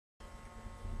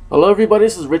Hello everybody,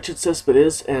 this is Richard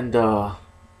Cespedes, and I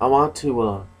want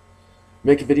to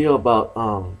make a video about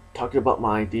talking about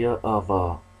my idea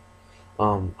of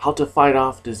how to fight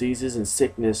off diseases and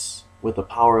sickness with the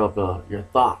power of your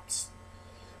thoughts,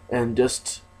 and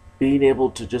just being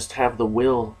able to just have the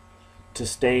will to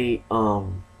stay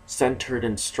centered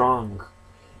and strong.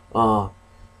 Uh,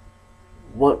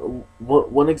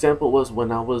 one example was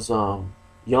when I was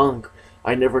young.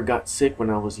 I never got sick when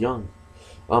I was young.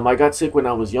 I got sick when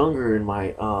I was younger, in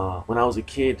my when I was a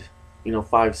kid,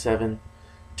 5, 7,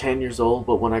 10 years old.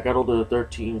 But when I got older,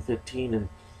 13, 15,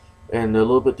 and a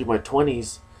little bit through my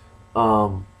 20s,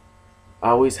 um,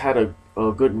 I always had a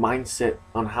good mindset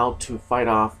on how to fight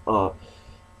off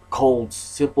colds,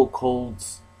 simple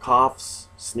colds, coughs,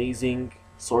 sneezing,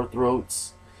 sore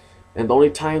throats. And the only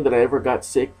time that I ever got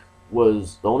sick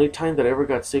was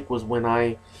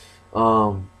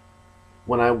um,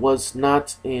 when I was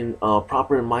not in a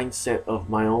proper mindset of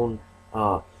my own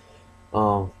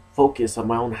focus on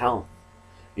my own health.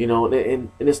 And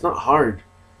it's not hard.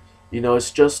 It's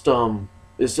just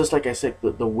like I said,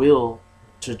 the will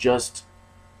to just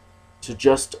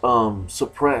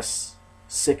suppress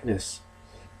sickness.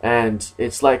 And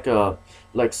it's like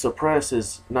suppress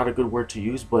is not a good word to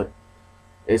use, but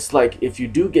it's like if you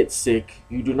do get sick,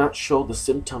 you do not show the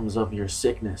symptoms of your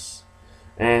sickness.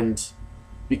 And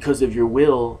because of your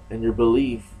will and your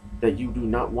belief that you do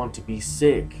not want to be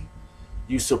sick,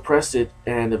 you suppress it,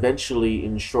 and eventually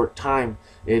in a short time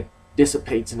it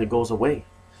dissipates and it goes away.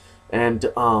 And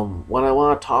what I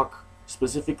want to talk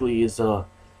specifically is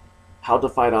how to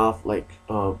fight off like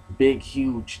big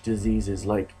huge diseases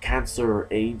like cancer or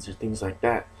AIDS or things like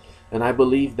that. And I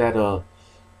believe that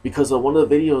because one of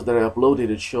the videos that I uploaded,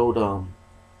 it showed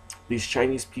these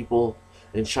Chinese people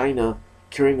in China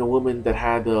curing a woman that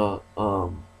had a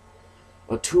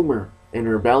tumor in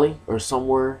her belly or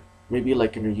somewhere, maybe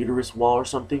like in her uterus wall or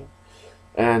something.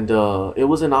 And it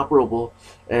was inoperable,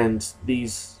 and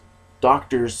these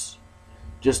doctors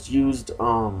just used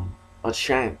a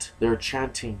chant. They're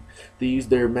chanting. They use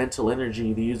their mental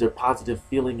energy. They use their positive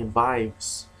feeling and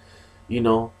vibes. You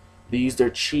know, they use their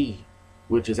chi,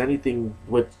 which is anything.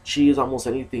 What chi is, almost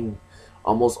anything,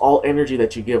 almost all energy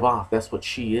that you give off. That's what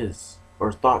chi is, or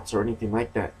thoughts or anything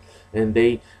like that. And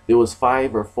there was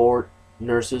 5 or 4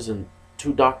 nurses and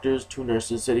 2 doctors, 2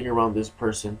 nurses sitting around this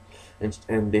person,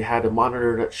 and they had a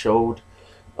monitor that showed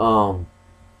the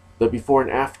before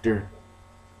and after,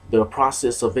 the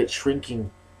process of it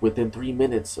shrinking within 3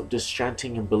 minutes of just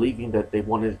chanting and believing that they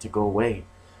wanted it to go away.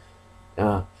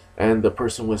 And the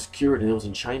person was cured, and it was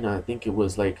in China. I think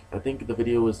the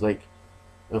video was like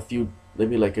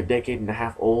maybe like a decade and a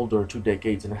half old, or 2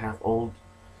 decades and a half old,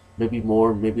 maybe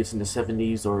more. Maybe it's in the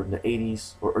 70s or in the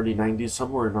 80s or early 90s,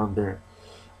 somewhere around there.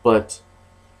 But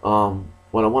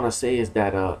what I want to say is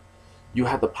that you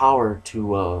have the power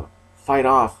to fight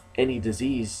off any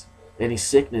disease, any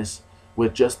sickness,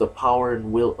 with just the power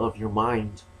and will of your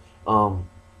mind.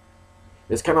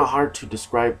 It's kind of hard to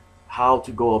describe how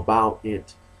to go about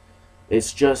it.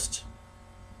 It's just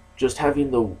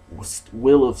having the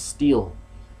will of steel,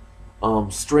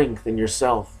 strength in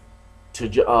yourself, to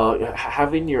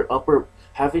having your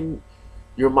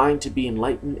mind to be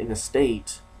enlightened in a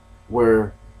state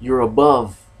where you're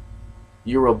above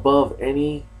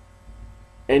anything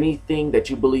that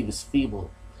you believe is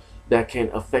feeble, that can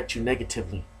affect you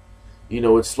negatively.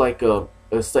 It's like a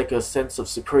sense of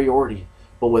superiority,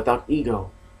 but without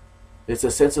ego. It's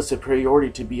a sense of superiority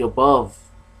to be above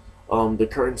the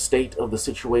current state of the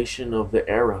situation of the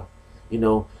era.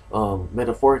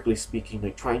 Metaphorically speaking,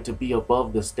 like trying to be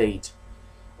above the state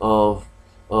of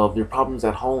your problems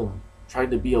at home,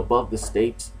 trying to be above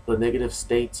the negative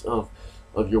states of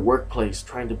your workplace,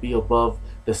 trying to be above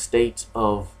the state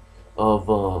of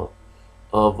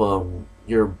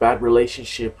your bad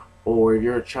relationship, or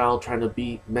you're a child, trying to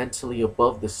be mentally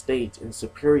above the state and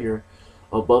superior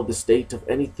above the state of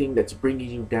anything that's bringing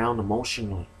you down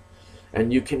emotionally.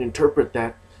 And you can interpret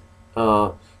that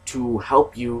to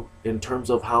help you in terms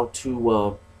of how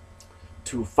to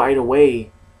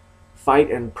fight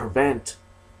and prevent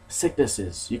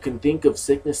sicknesses. You can think of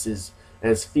sicknesses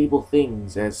as feeble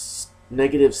things, as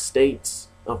negative states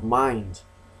of mind,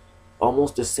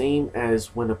 almost the same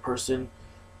as when a person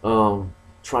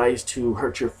tries to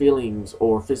hurt your feelings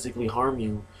or physically harm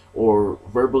you or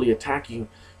verbally attack you.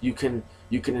 You can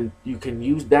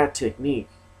use that technique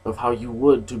of how you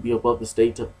would to be above the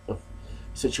state of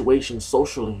situations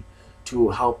socially, to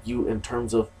help you in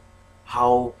terms of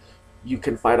how you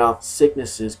can fight off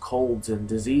sicknesses, colds, and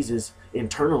diseases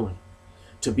internally,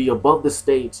 to be above the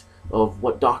state of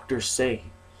what doctors say.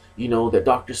 That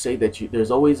doctors say that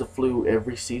there's always a flu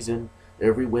every season,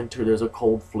 Every winter there's a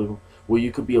cold flu. Well,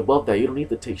 you could be above that. You don't need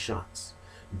to take shots.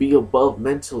 Be above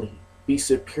mentally. Be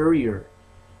superior.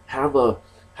 Have a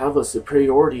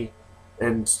superiority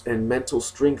and mental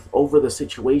strength over the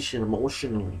situation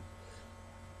emotionally.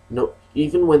 No,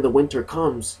 even when the winter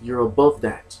comes, you're above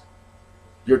that.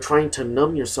 You're trying to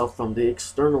numb yourself from the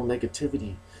external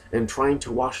negativity and trying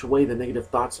to wash away the negative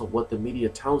thoughts of what the media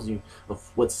tells you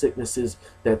of what sickness is,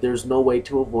 that there's no way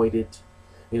to avoid it.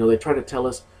 You know, they try to tell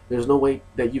us there's no way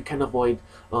that you can avoid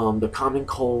the common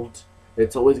cold.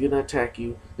 It's always going to attack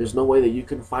you. There's no way that you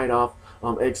can fight off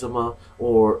eczema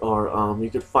or you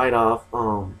could fight off,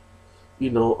 you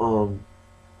know,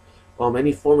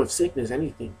 any form of sickness,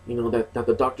 anything, you know, that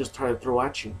the doctors try to throw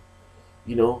at you.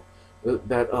 You know,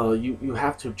 that you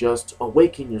have to just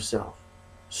awaken yourself,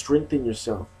 strengthen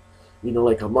yourself, you know,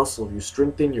 like a muscle. You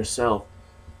strengthen yourself,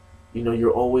 you know,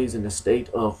 you're always in a state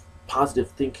of positive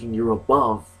thinking. You're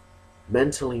above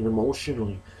mentally and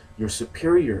emotionally. You're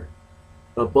superior,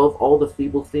 above all the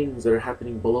feeble things that are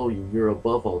happening below you. You're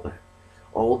above all that,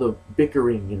 all the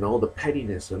bickering and all the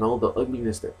pettiness and all the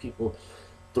ugliness that people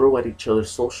throw at each other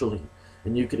socially.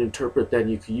 And you can interpret that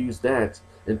and you can use that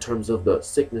in terms of the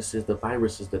sicknesses, the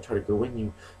viruses that try to go in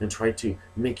you and try to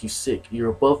make you sick. You're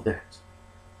above that.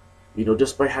 You know,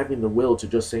 just by having the will to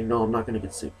just say, no, I'm not going to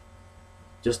get sick.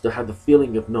 Just to have the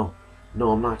feeling of, no,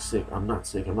 I'm not sick. I'm not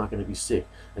sick. I'm not going to be sick.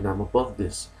 And I'm above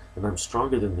this. And I'm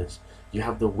stronger than this. You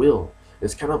have the will.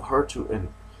 It's kind of hard to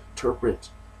interpret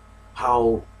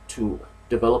how to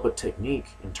develop a technique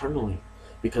internally,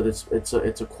 because it's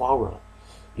a quara.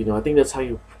 You know, I think that's how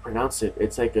you pronounce it.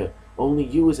 It's like only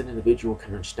you as an individual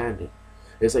can understand it.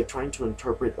 It's like trying to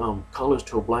interpret colors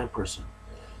to a blind person.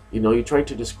 You know, you try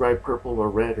to describe purple or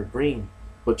red or green,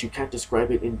 but you can't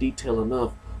describe it in detail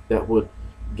enough that would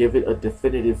give it a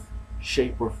definitive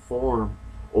shape or form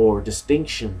or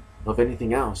distinction of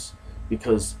anything else,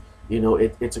 because, you know,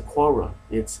 it's a quara.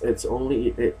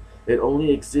 It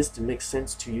only exists and makes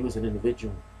sense to you as an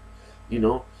individual. You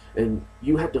know, and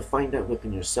you have to find that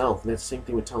within yourself. And that's the same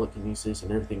thing with telekinesis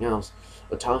and everything else.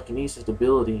 A telekinesis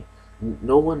ability,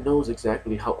 no one knows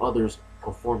exactly how others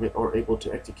perform it or are able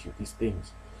to execute these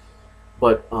things,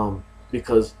 but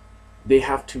because they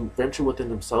have to venture within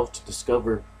themselves to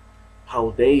discover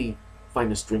how they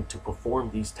find the strength to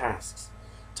perform these tasks,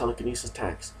 telekinesis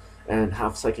tasks, and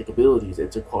have psychic abilities.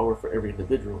 It's a quality for every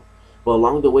individual. But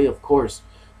along the way, of course,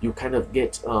 you kind of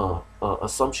get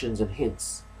assumptions and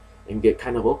hints, and get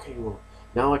kind of, okay, well,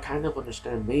 now I kind of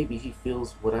understand. Maybe he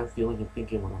feels what I'm feeling and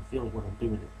thinking what I'm feeling when I'm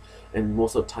doing it. And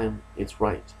most of the time, it's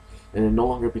right. And it no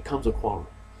longer becomes a quarrel.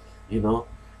 You know,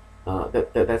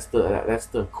 that's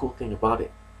the cool thing about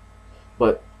it.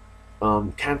 But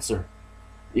cancer,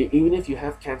 even if you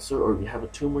have cancer or you have a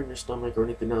tumor in your stomach or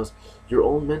anything else, your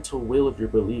own mental will of your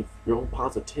belief, your own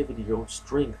positivity, your own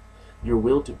strength, your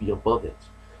will to be above it,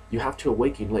 you have to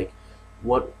awaken. Like,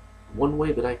 one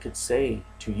way that I could say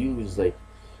to you is like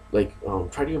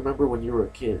try to remember when you were a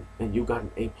kid and you got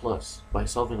an A+ by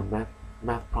solving a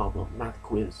math problem, math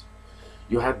quiz.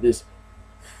 You had this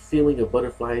feeling of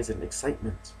butterflies and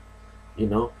excitement. You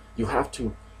know, you have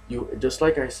to, just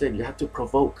like I said, you have to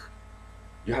provoke.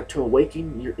 You have to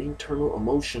awaken your internal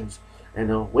emotions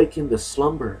and awaken the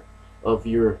slumber of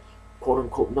your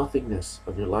quote-unquote nothingness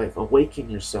of your life. Awaken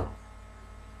yourself.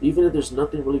 Even if there's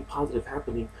nothing really positive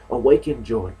happening, awaken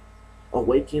joy.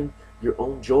 Awaken your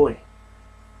own joy.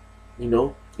 You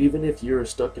know, even if you're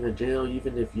stuck in a jail,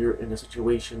 even if you're in a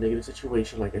situation, negative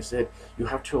situation, like I said, you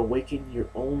have to awaken your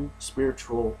own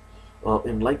spiritual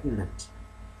enlightenment.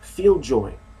 Feel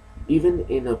joy. Even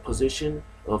in a position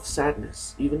of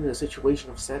sadness, even in a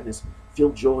situation of sadness,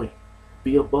 feel joy.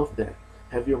 Be above that.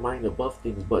 Have your mind above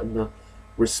things, but in a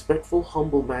respectful,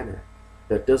 humble manner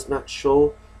that does not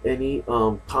show any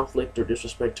conflict or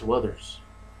disrespect to others.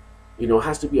 You know, it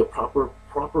has to be a proper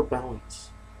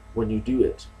balance when you do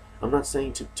it. I'm not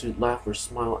saying to laugh or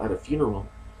smile at a funeral.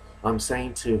 I'm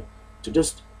saying to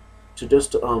just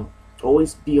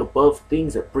always be above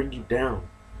things that bring you down.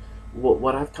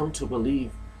 What I've come to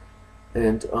believe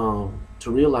and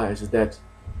to realize is that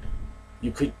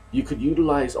you could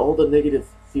utilize all the negative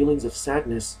feelings of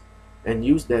sadness and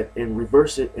use that and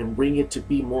reverse it and bring it to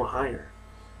be more higher.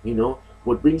 You know,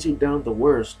 what brings you down the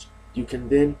worst, you can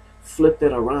then flip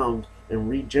that around and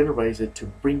regenerate it to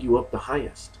bring you up the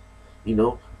highest. You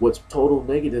know, what's total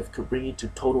negative could bring you to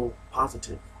total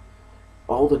positive.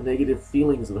 All the negative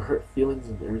feelings, the hurt feelings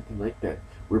and everything like that,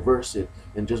 reverse it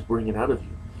and just bring it out of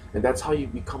you. And that's how you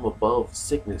become above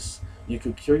sickness. You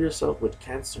could cure yourself with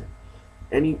cancer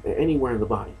anywhere in the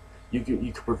body. You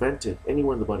could prevent it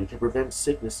anywhere in the body. You can prevent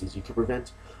sicknesses. You can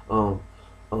prevent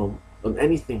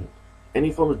anything.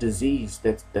 any form of disease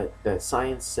that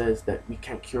science says that we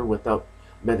can't cure without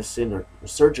medicine or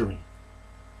surgery.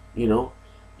 You know,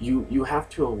 you have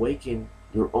to awaken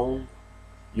your own.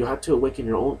 You have to awaken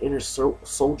your own inner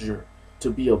soldier to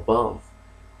be above,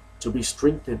 to be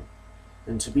strengthened,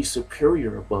 and to be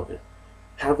superior above it.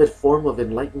 Have a form of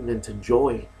enlightenment and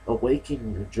joy.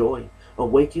 Awaken your joy.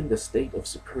 Awaken the state of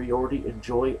superiority and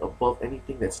joy above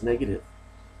anything that's negative.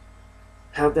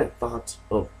 Have that thought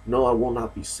of, no, I will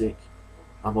not be sick.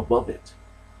 I'm above it.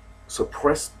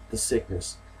 Suppress the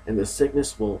sickness, and the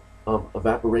sickness will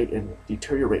evaporate and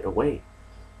deteriorate away.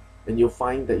 And you'll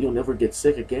find that you'll never get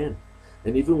sick again.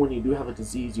 And even when you do have a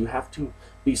disease, you have to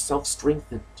be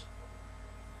self-strengthened.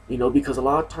 You know, because a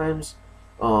lot of times,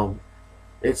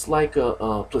 it's like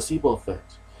a placebo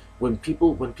effect. When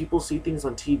people see things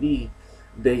on TV,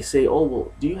 they say, "Oh,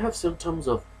 well, do you have symptoms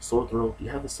of sore throat? Do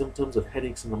you have the symptoms of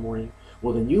headaches in the morning?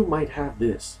 Well, then you might have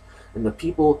this." And the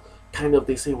people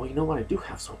they say, "Well, you know what? I do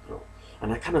have sore throat,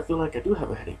 and I kind of feel like I do have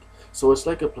a headache." So it's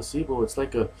like a placebo. It's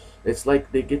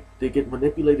like they get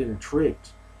manipulated and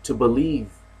tricked to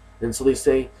believe, and so they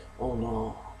say, "Oh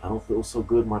no, I don't feel so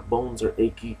good. My bones are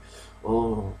achy."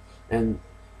 Oh, and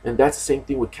that's the same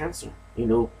thing with cancer. You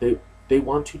know, they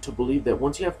want you to believe that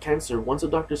once you have cancer, once a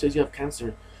doctor says you have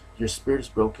cancer, your spirit is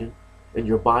broken, and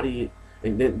your body,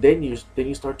 and then you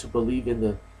start to believe in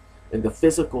the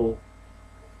physical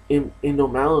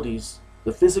abnormalities,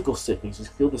 the physical sickness. You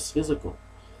feel this physical.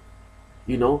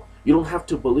 You know, you don't have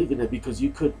to believe in it because you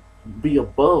could be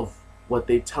above what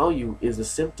they tell you is the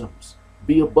symptoms.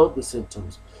 Be above the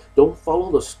symptoms. Don't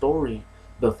follow the story,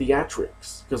 the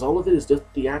theatrics, because all of it is just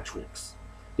theatrics.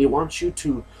 They want you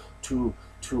to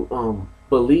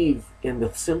believe in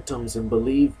the symptoms and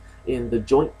believe in the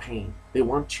joint pain. They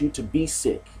want you to be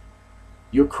sick.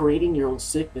 You're creating your own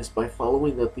sickness by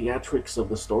following the theatrics of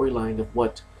the storyline of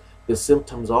what the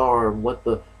symptoms are and what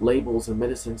the labels and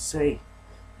medicines say.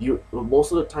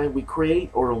 Most of the time we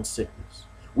create our own sickness.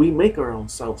 We make our own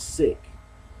selves sick.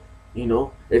 You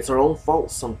know, it's our own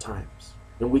fault sometimes.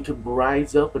 And we can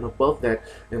rise up and above that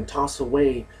and toss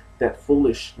away that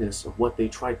foolishness of what they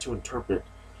try to interpret.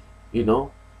 You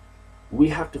know, we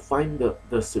have to find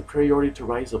the superiority to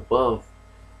rise above,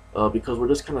 because we're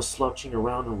just kind of slouching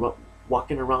around and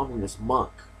walking around in this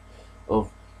muck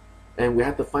of, and we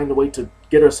have to find a way to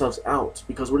get ourselves out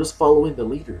because we're just following the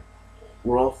leader.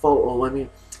 We're all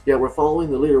we're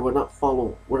following the leader. We're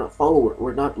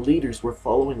not leaders. We're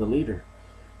following the leader,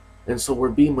 and so we're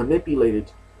being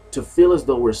manipulated to feel as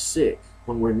though we're sick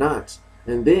when we're not,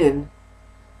 and then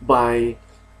by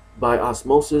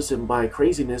osmosis and by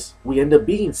craziness, we end up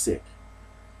being sick.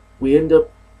 We end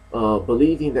up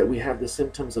believing that we have the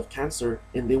symptoms of cancer,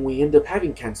 and then we end up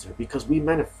having cancer because we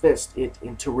manifest it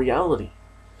into reality.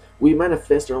 We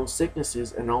manifest our own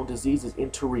sicknesses and our own diseases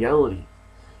into reality.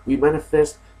 We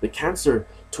manifest the cancer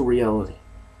to reality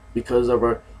because of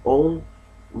our own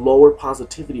lower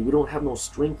positivity. We don't have no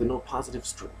strength and no positive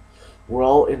strength. We're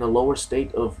all in a lower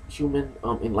state of human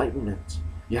enlightenment.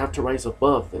 You have to rise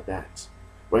above that.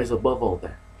 Rise above all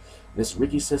that. This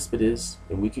Ricky Cespedes,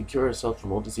 and we can cure ourselves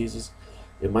from all diseases.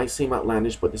 It might seem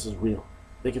outlandish, but this is real.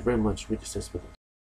 Thank you very much, Ricky Cespedes.